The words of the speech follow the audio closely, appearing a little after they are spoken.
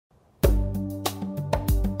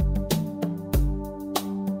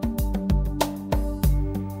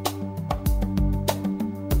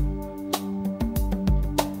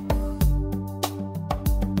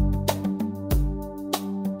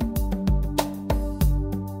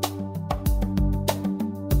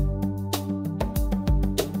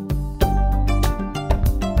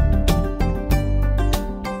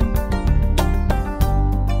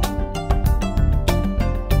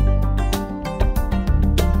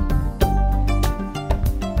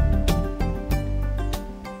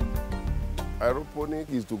Aeroponics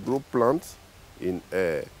is to grow plants in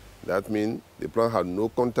air. That means the plant has no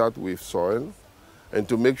contact with soil. And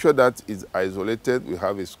to make sure that it's isolated, we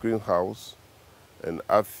have a screen house, an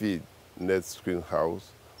aphid net screen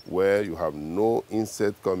house, where you have no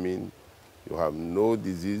insect coming, you have no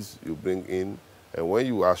disease you bring in. And when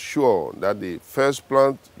you are sure that the first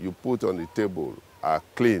plant you put on the table are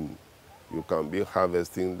clean, you can be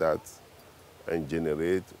harvesting that and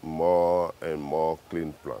generate more and more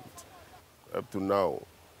clean plants. Up to now,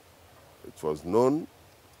 it was known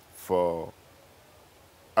for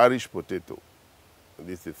Irish potato.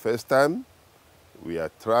 This is the first time we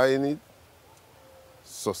are trying it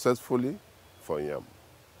successfully for yam.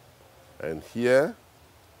 And here,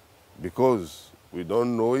 because we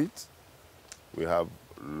don't know it, we have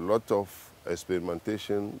a lot of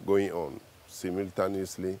experimentation going on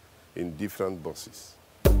simultaneously in different buses.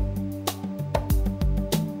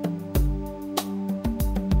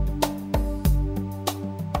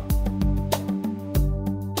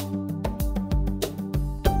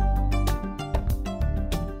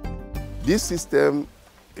 This system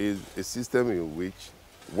is a system in which,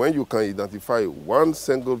 when you can identify one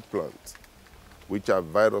single plant which are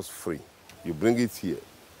virus-free, you bring it here,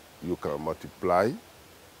 you can multiply,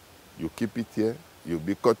 you keep it here, you'll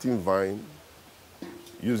be cutting vine,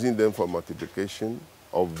 using them for multiplication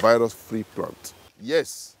of virus-free plants.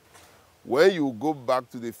 Yes, when you go back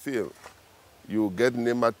to the field, you get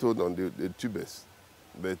nematode on the tubers,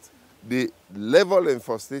 but the level of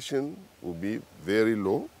infestation will be very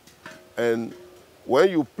low. And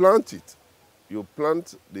when you plant it, you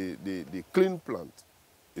plant the clean plant,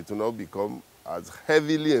 it will not become as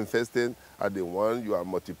heavily infested as the one you are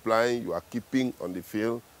multiplying, you are keeping on the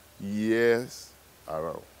field years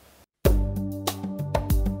around.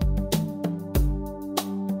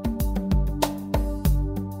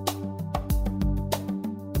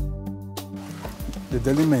 The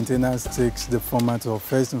daily maintenance takes the format of,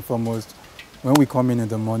 first and foremost, when we come in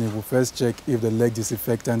the morning, we'll first check if the leg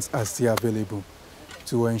disinfectants are still available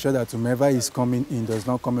to ensure that whomever is coming in does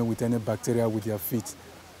not come in with any bacteria with their feet.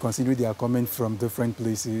 Considering they are coming from different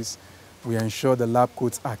places, we ensure the lab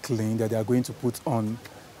coats are clean, that they are going to put on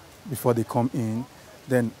before they come in.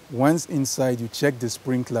 Then once inside, you check the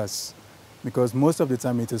sprinklers, because most of the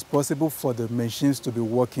time it is possible for the machines to be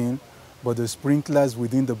working, but the sprinklers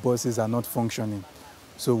within the buses are not functioning.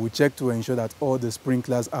 So we check to ensure that all the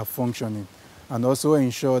sprinklers are functioning, and also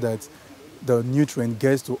ensure that the nutrient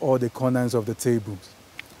gets to all the corners of the tables.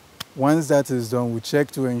 Once that is done, we check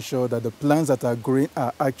to ensure that the plants that are growing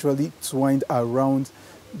are actually twined around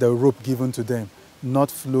the rope given to them, not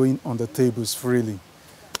flowing on the tables freely.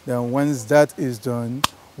 Then once that is done,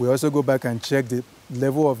 we also go back and check the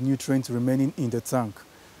level of nutrients remaining in the tank,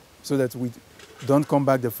 so that we don't come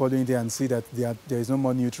back the following day and see that there is no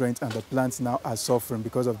more nutrients and the plants now are suffering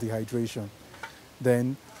because of dehydration.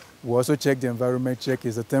 Then we also check the environment, check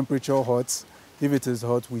is the temperature hot. If it is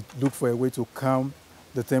hot, we look for a way to calm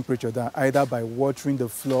the temperature down, either by watering the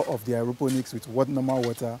floor of the aeroponics with normal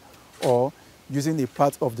water, or using a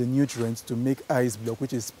part of the nutrients to make ice block,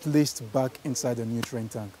 which is placed back inside the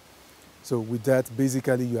nutrient tank. So with that,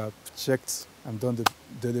 basically you have checked and done the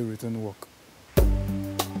daily routine work.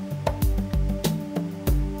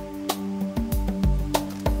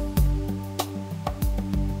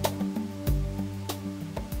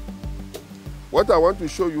 What I want to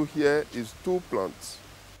show you here is two plants.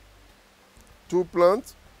 Two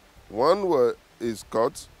plants, one is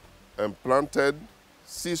cut and planted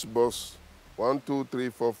 6 buds, 1, 2, 3,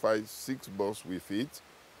 4, 5, 6 buds with it.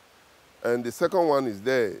 And the second one is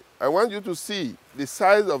there. I want you to see the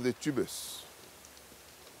size of the tubers.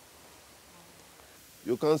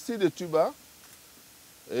 You can see the tuber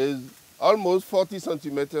is almost 40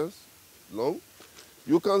 centimeters long.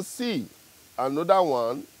 You can see another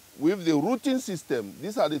one with the rooting system.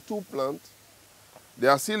 These are the two plants. They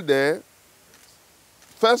are still there.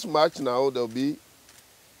 First March now, they'll be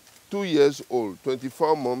 2 years old,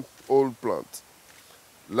 24-month-old plant.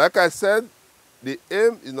 Like I said, the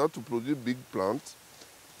aim is not to produce big plants.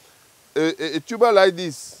 A tuber like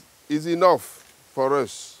this is enough for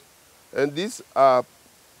us. And these are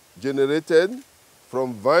generated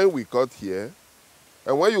from vine we cut here.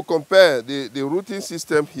 And when you compare the rooting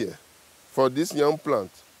system here for this young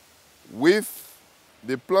plant with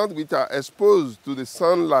the plant which are exposed to the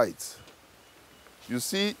sunlight, you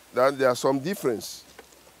see that there are some difference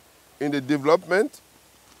in the development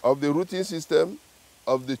of the rooting system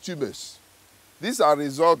of the tubers. These are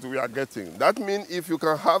results we are getting. That means if you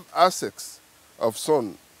can have access of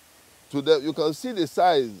sun to them, you can see the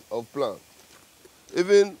size of plant.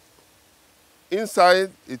 Even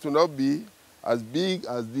inside, it will not be as big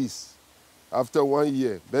as this. after 1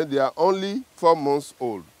 year. Then they are only 4 months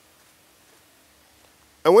old.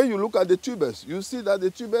 And when you look at the tubers, you see that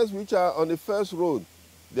the tubers which are on the first row,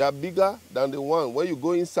 they are bigger than the one. When you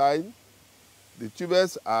go inside, the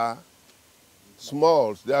tubers are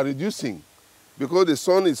small. They are reducing because the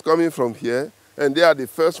sun is coming from here and they are the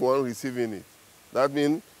first one receiving it. That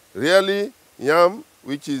means really yam,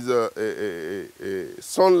 which is a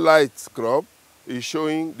sunlight crop, is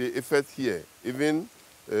showing the effect here, even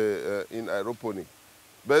in aeroponics.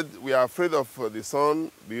 But we are afraid of the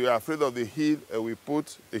sun, we are afraid of the heat, and we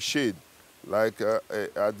put a shade, like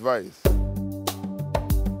advice.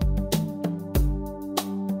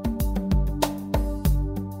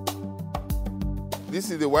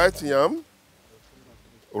 This is the white yam,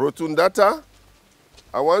 rotundata.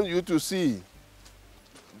 I want you to see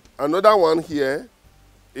another one here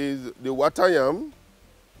is the water yam.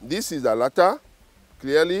 This is a lata.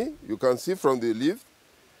 Clearly, you can see from the leaf.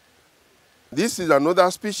 This is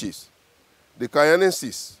another species, the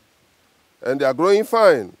Cayennensis, and they are growing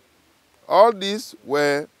fine. All these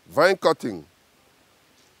were vine cutting.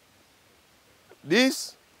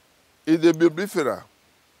 This is the Bulbifera,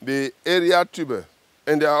 the area tuber,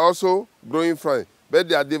 and they are also growing fine. But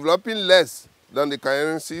they are developing less than the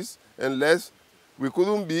Cayennensis and less. We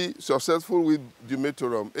couldn't be successful with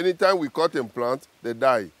Dumetorum. Anytime we cut and plant, they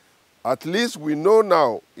die. At least we know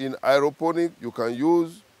now in aeroponics you can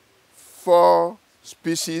use 4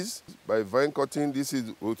 species by vine cutting. This is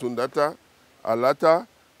Rotundata, Alata,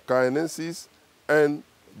 Cayennensis, and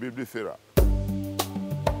Bulbifera.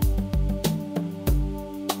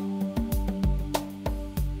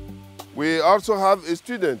 We also have a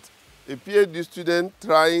student, a PhD student,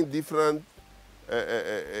 trying different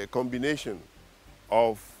combination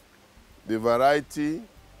of the variety,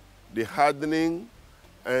 the hardening,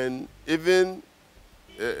 and even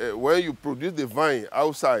when you produce the vine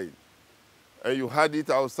outside, and you hide it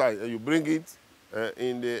outside, and you bring it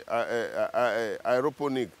in the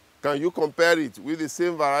aeroponic. Can you compare it with the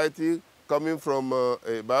same variety coming from a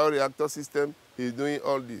bioreactor system? He's doing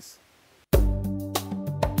all this.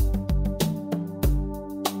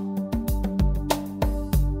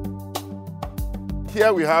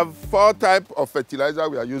 Here we have 4 types of fertilizer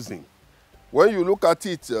we are using. When you look at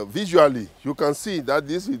it visually, you can see that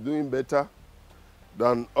this is doing better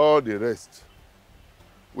than all the rest.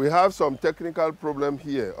 We have some technical problem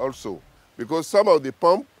here also, because some of the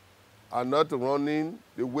pumps are not running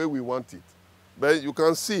the way we want it. But you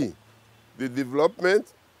can see the development,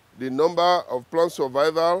 the number of plant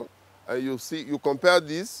survival, and you compare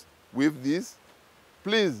this with this.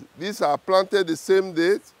 Please, these are planted the same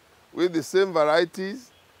date with the same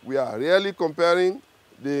varieties. We are really comparing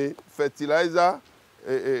the fertilizer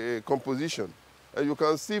composition. And you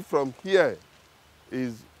can see from here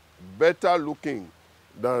is better looking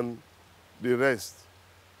than the rest.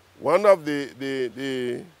 One of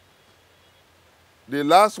the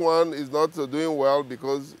last one is not doing well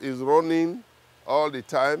because it's running all the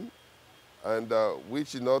time, and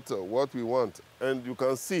which is not what we want. And you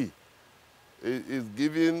can see it is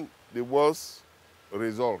giving the worst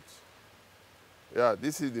results. Yeah,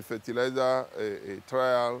 this is the fertilizer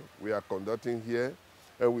trial we are conducting here,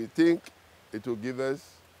 and we think it will give us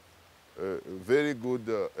a very good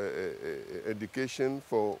indication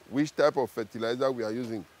for which type of fertilizer we are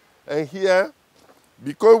using. And here,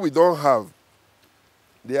 because we don't have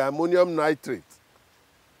the ammonium nitrate,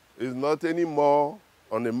 is not anymore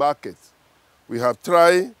on the market. We have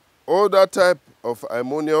tried all that type of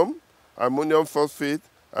ammonium phosphate,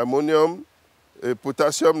 ammonium,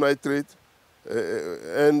 potassium nitrate,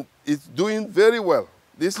 and it's doing very well.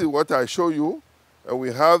 This is what I show you, and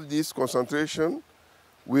we have this concentration.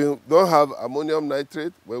 We don't have ammonium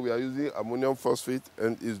nitrate, where we are using ammonium phosphate,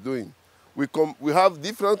 and it's doing. We have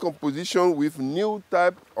different composition with new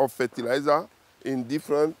type of fertilizer in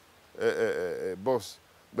different boss.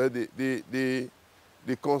 But the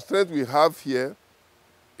constraint we have here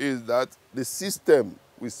is that the system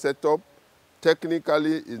we set up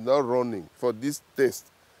technically is not running for this test.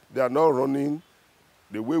 They are not running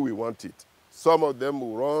the way we want it. Some of them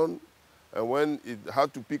will run, and when it has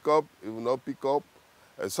to pick up, it will not pick up.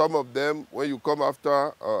 And some of them, when you come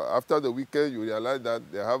after the weekend, you realize that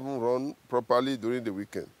they haven't run properly during the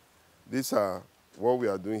weekend. These are what we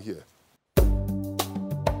are doing here.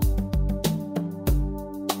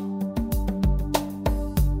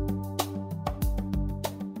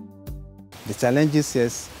 The challenges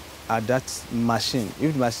is are that machine.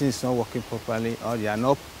 If the machine is not working properly or you are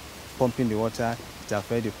not pumping the water, it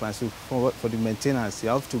affects the plant. So for the maintenance, you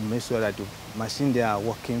have to make sure that the machine they are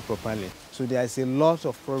working properly. So there is a lot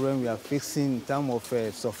of problem we are facing in terms of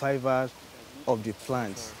survival of the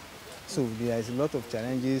plants. So there is a lot of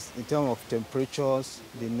challenges in terms of temperatures,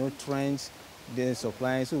 the nutrients, the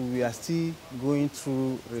supply. So we are still going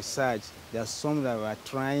through research. There are some that we are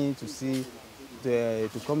trying to see to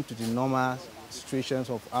come to the normal situations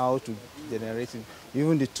of how to generate it.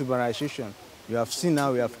 Even the tuberization, you have seen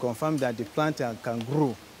now, we have confirmed that the plant can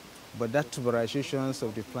grow, but that tuberization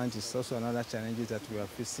of the plant is also another challenge that we are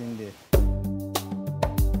facing there.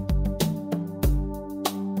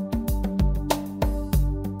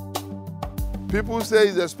 People say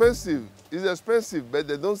it's expensive, but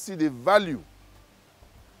they don't see the value,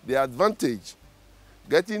 the advantage.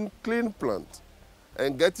 Getting clean plant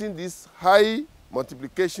and getting this high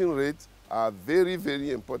multiplication rate are very,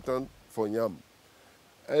 very important for yam.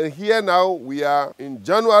 And here now we are in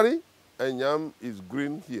January and yam is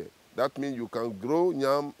green here. That means you can grow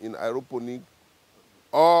yam in aeroponic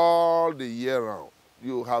all the year round.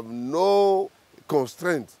 You have no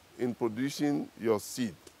constraint in producing your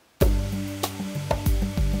seed.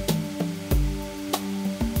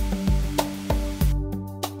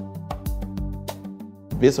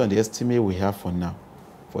 Based on the estimate we have for now,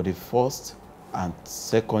 for the first and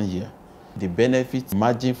second year, the benefit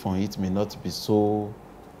margin from it may not be so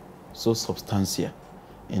substantial.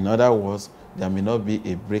 In other words, there may not be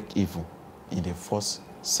a break-even in the first,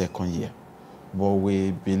 second year. But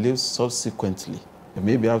we believe subsequently,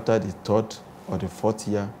 maybe after the third or the fourth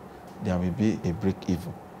year, there may be a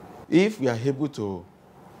break-even. If we are able to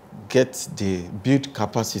get the build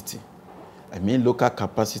capacity, I mean local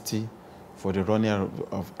capacity for the running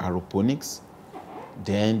of aeroponics,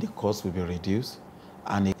 then the cost will be reduced.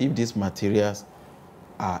 And if these materials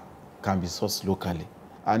can be sourced locally.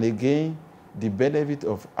 And again, the benefit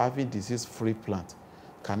of having disease-free plant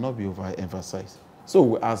cannot be overemphasized.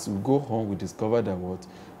 So as we go on, we discover that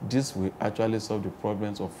this will actually solve the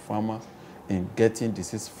problems of farmers in getting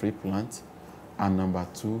disease-free plants, and number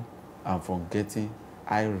two, and from getting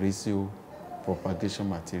high ratio propagation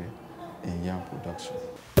material in yam production.